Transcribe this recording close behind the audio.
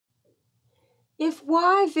If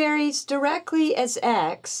y varies directly as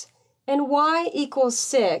x and y equals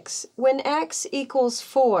 6 when x equals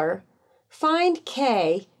 4, find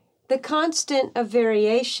k, the constant of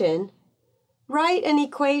variation. Write an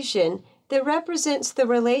equation that represents the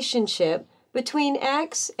relationship between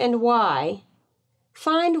x and y.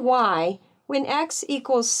 Find y when x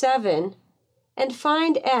equals 7 and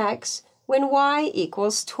find x when y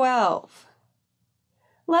equals 12.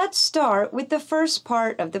 Let's start with the first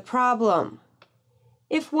part of the problem.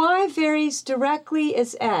 If y varies directly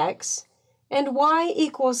as x and y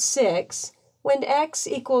equals 6 when x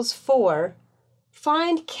equals 4,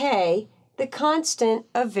 find k, the constant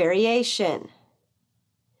of variation.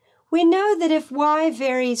 We know that if y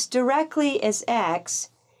varies directly as x,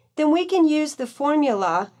 then we can use the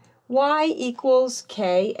formula y equals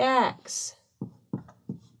kx.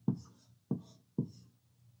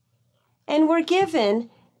 And we're given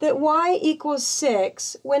that y equals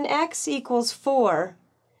 6 when x equals 4,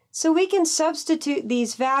 so we can substitute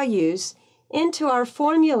these values into our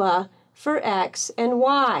formula for x and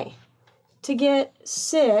y to get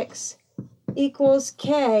 6 equals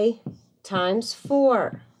k times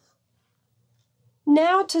 4.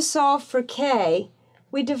 Now to solve for k,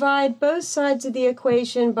 we divide both sides of the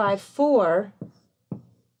equation by 4,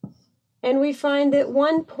 and we find that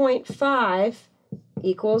 1.5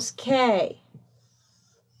 equals k.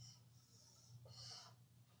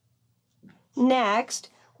 Next,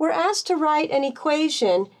 we're asked to write an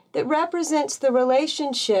equation that represents the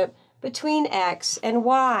relationship between x and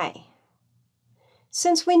y.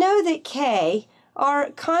 Since we know that k, our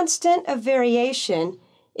constant of variation,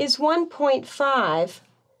 is 1.5,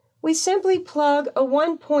 we simply plug a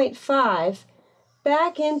 1.5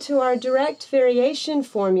 back into our direct variation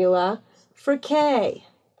formula for k,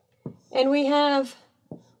 and we have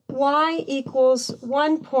y equals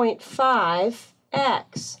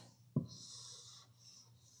 1.5x.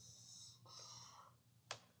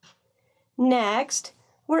 Next,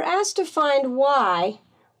 we're asked to find y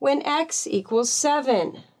when x equals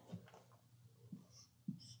 7.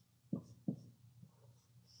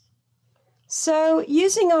 So,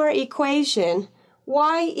 using our equation,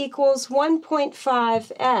 y equals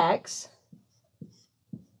 1.5x,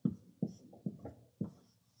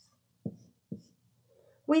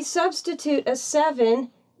 we substitute a 7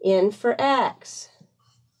 in for x.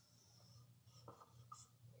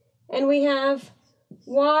 And we have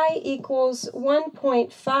y equals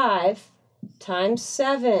 1.5 times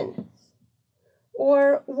 7,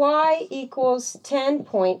 or y equals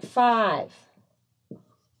 10.5.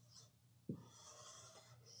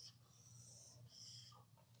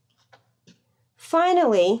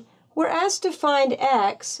 Finally, we're asked to find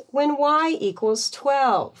x when y equals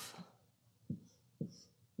 12.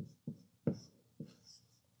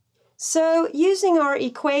 So, using our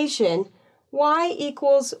equation, y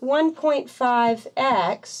equals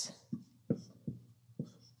 1.5x,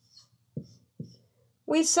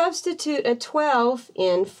 we substitute a 12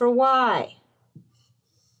 in for y.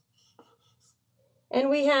 And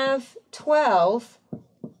we have 12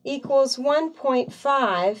 equals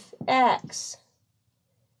 1.5x.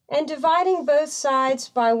 And dividing both sides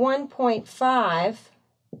by 1.5,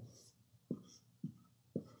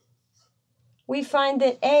 we find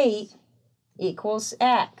that 8 equals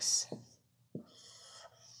x.